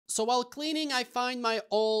So while cleaning, I find my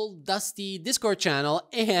old dusty Discord channel,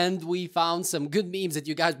 and we found some good memes that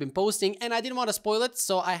you guys been posting, and I didn't want to spoil it,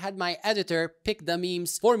 so I had my editor pick the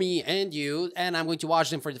memes for me and you, and I'm going to watch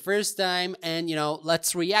them for the first time, and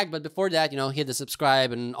let's react. But before that, hit the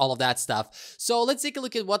subscribe and all of that stuff. So let's take a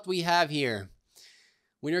look at what we have here.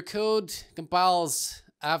 When your code compiles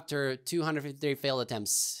after 253 failed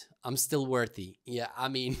attempts, I'm still worthy. Yeah, I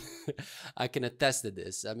mean, I can attest to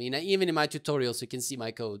this. I mean, even in my tutorials, you can see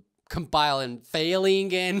my code compile and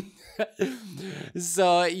failing. And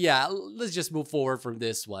so, yeah, let's just move forward from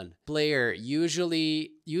this one. Player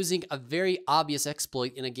usually using a very obvious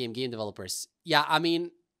exploit in a game developers. Yeah, I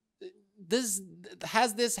mean,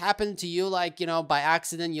 has this happened to you? Like, by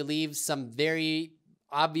accident, you leave some very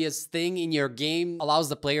obvious thing in your game, allows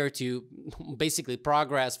the player to basically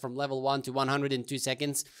progress from level 1 to 100 in 2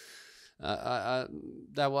 seconds. I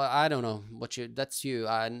don't know what that's you.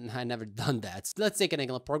 I never done that. Let's take an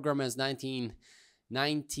example. Programmer is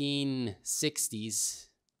 1960s.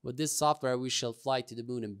 With this software, we shall fly to the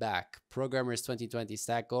moon and back. Programmers 2020.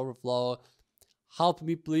 Stack Overflow. Help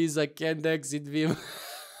me, please. I can't exit Vim.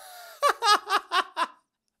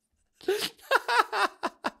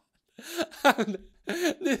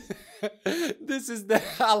 This is the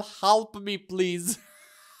help me, please.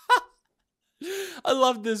 I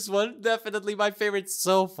love this one. Definitely my favorite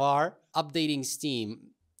so far. Updating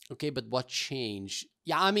Steam. Okay, but what changed?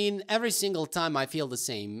 Yeah, I mean, every single time I feel the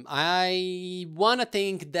same. I want to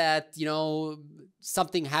think that,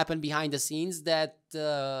 something happened behind the scenes that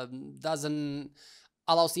doesn't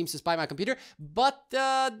allow Steam to spy my computer, but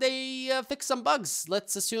they fixed some bugs.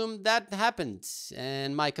 Let's assume that happened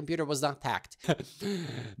and my computer was not hacked.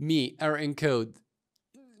 Me, error in code.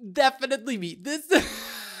 Definitely me.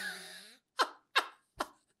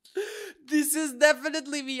 This is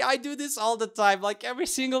definitely me. I do this all the time. Like every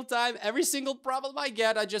single time, every single problem I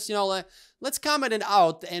get, I just, let's comment it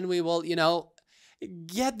out and we will,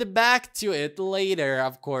 get back to it later.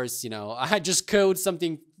 Of course, I just code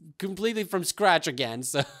something completely from scratch again.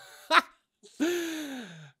 So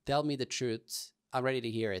tell me the truth. I'm ready to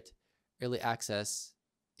hear it. Early access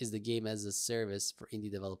is the game as a service for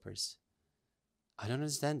indie developers. I don't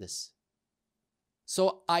understand this.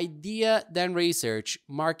 So idea, then research,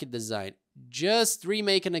 market design, just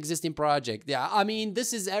remake an existing project. Yeah, I mean,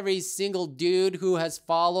 this is every single dude who has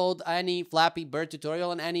followed any Flappy Bird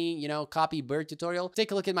tutorial and any, copy bird tutorial.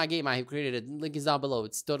 Take a look at my game I have created. Link is down below.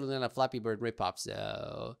 It's totally not a Flappy Bird ripoff.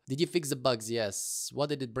 So, did you fix the bugs? Yes. What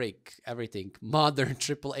did it break? Everything. Modern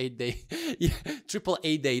AAA day. Yeah,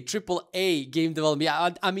 AAA day. AAA game development.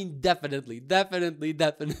 Yeah, I mean, definitely.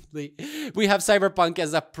 We have Cyberpunk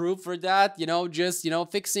as a proof for that. Just,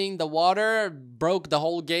 fixing the water broke the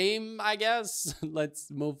whole game, I guess. Let's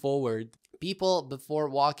move forward. People before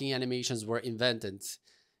walking animations were invented.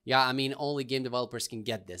 Yeah, I mean, only game developers can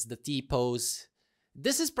get this. The T-pose.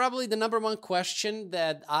 This is probably the #1 question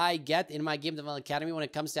that I get in my Game Development Academy when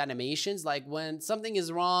it comes to animations. Like when something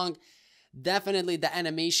is wrong, definitely the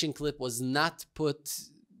animation clip was not put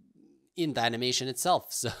in the animation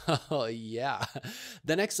itself. So yeah.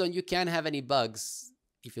 The next one, you can't have any bugs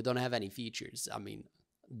if you don't have any features. I mean,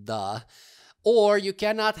 duh. Or you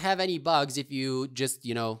cannot have any bugs if you just,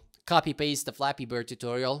 copy paste the Flappy Bird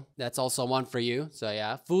tutorial. That's also one for you. So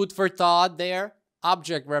yeah, food for thought there.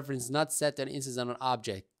 Object reference not set an instance on an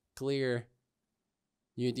object. Clear.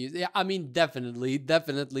 Unity. Yeah, I mean, definitely.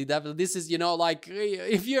 This is, like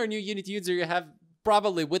if you're a new Unity user, you have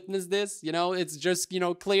probably witnessed this. It's just,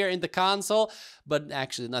 clear in the console, but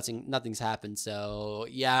actually nothing's happened. So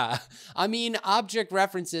yeah, I mean, object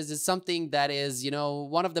references is something that is,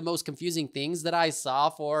 one of the most confusing things that I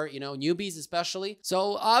saw for, newbies especially.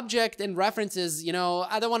 So object and references,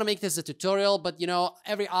 I don't want to make this a tutorial, but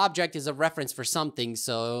every object is a reference for something.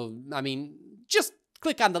 So, I mean, just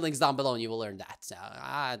click on the links down below and you will learn that. So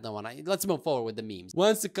I don't want to. Let's move forward with the memes.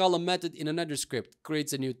 Once to call a method in another script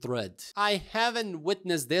creates a new thread. I haven't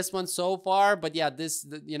witnessed this one so far, but yeah, this,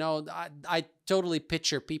 I totally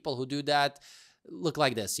picture people who do that look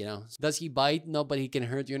like this, Does he bite? No, but he can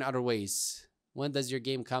hurt you in other ways. When does your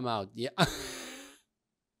game come out? Yeah.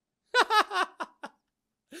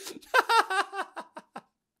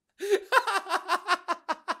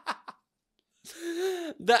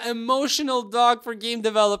 The emotional dog for game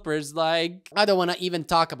developers. Like, I don't want to even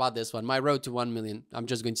talk about this one. My road to 1 million. I'm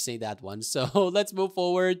just going to say that one. So let's move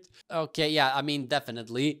forward. Okay, yeah, I mean,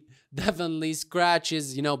 definitely Scratch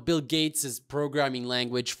is, Bill Gates' programming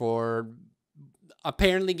language for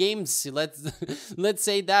apparently games. Let's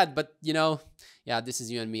say that. But, yeah, this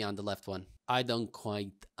is you and me on the left one. I don't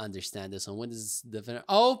quite understand this one. When is the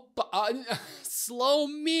oh, slow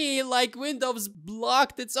me, like Windows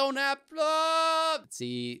blocked its own app.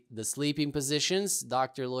 See the sleeping positions: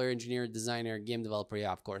 doctor, lawyer, engineer, designer, game developer.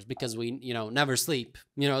 Yeah, of course, because we never sleep.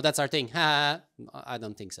 That's our thing. Ha! I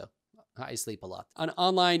don't think so. I sleep a lot. An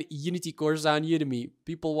online Unity course on Udemy.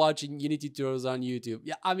 People watching Unity tutorials on YouTube.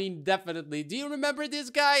 Yeah, I mean, definitely. Do you remember this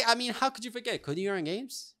guy? I mean, how could you forget? Coding your own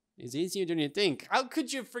games? It's easier than you think. How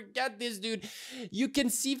could you forget this dude? You can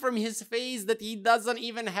see from his face that he doesn't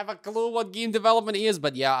even have a clue what game development is.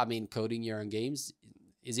 But yeah, I mean, coding your own games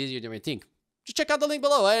is easier than you think. Just check out the link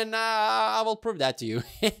below and I will prove that to you.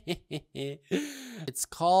 It's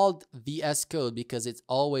called VS Code because it's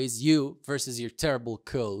always you versus your terrible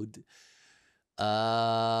code.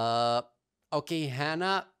 Okay,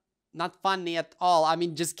 Hannah, not funny at all. I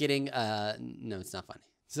mean, just kidding. No, it's not funny.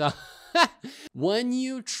 So when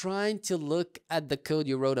you trying to look at the code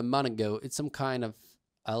you wrote a month ago, it's some kind of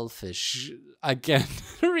elfish. I can't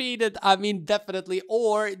read it. I mean, definitely.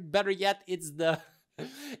 Or better yet, it's the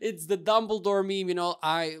Dumbledore meme.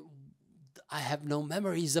 I have no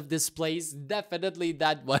memories of this place. Definitely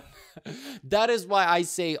that one. That is why I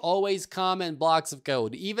say always comment blocks of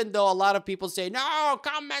code. Even though a lot of people say, no,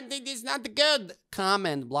 commenting is not good.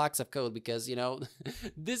 Comment blocks of code because,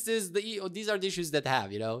 these are the issues that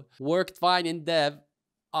have, worked fine in dev.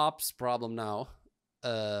 Ops problem now.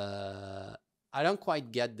 I don't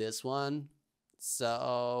quite get this one.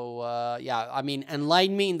 So, yeah, I mean,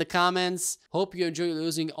 enlighten me in the comments. Hope you enjoy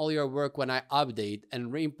losing all your work when I update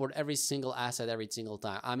and re-import every single asset every single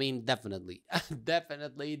time. I mean, definitely.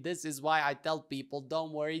 Definitely. This is why I tell people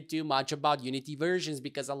don't worry too much about Unity versions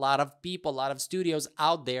because a lot of people, a lot of studios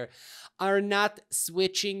out there are not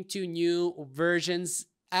switching to new versions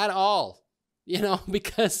at all.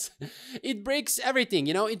 Because it breaks everything,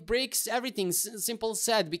 it breaks everything, simple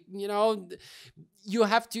said, you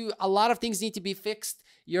have to, a lot of things need to be fixed.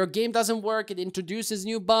 Your game doesn't work. It introduces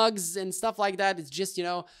new bugs and stuff like that. It's just,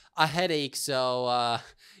 a headache. So,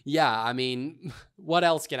 yeah, I mean, what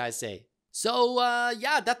else can I say? So,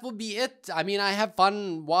 yeah, that would be it. I mean, I have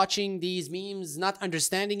fun watching these memes, not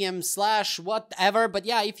understanding them / whatever. But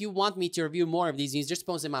yeah, if you want me to review more of these memes, just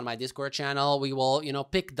post them on my Discord channel. We will,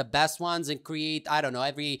 pick the best ones and create, I don't know,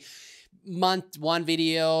 every month, one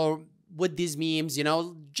video with these memes,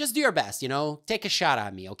 just do your best, take a shot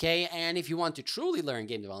at me, okay? And if you want to truly learn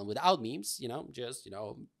game development without memes, just,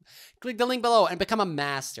 click the link below and become a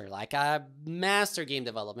master, like a master game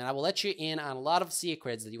development. I will let you in on a lot of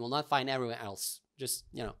secrets that you will not find everywhere else. Just,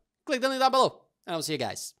 click the link down below and I will see you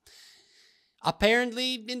guys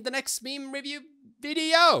apparently in the next meme review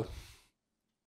video.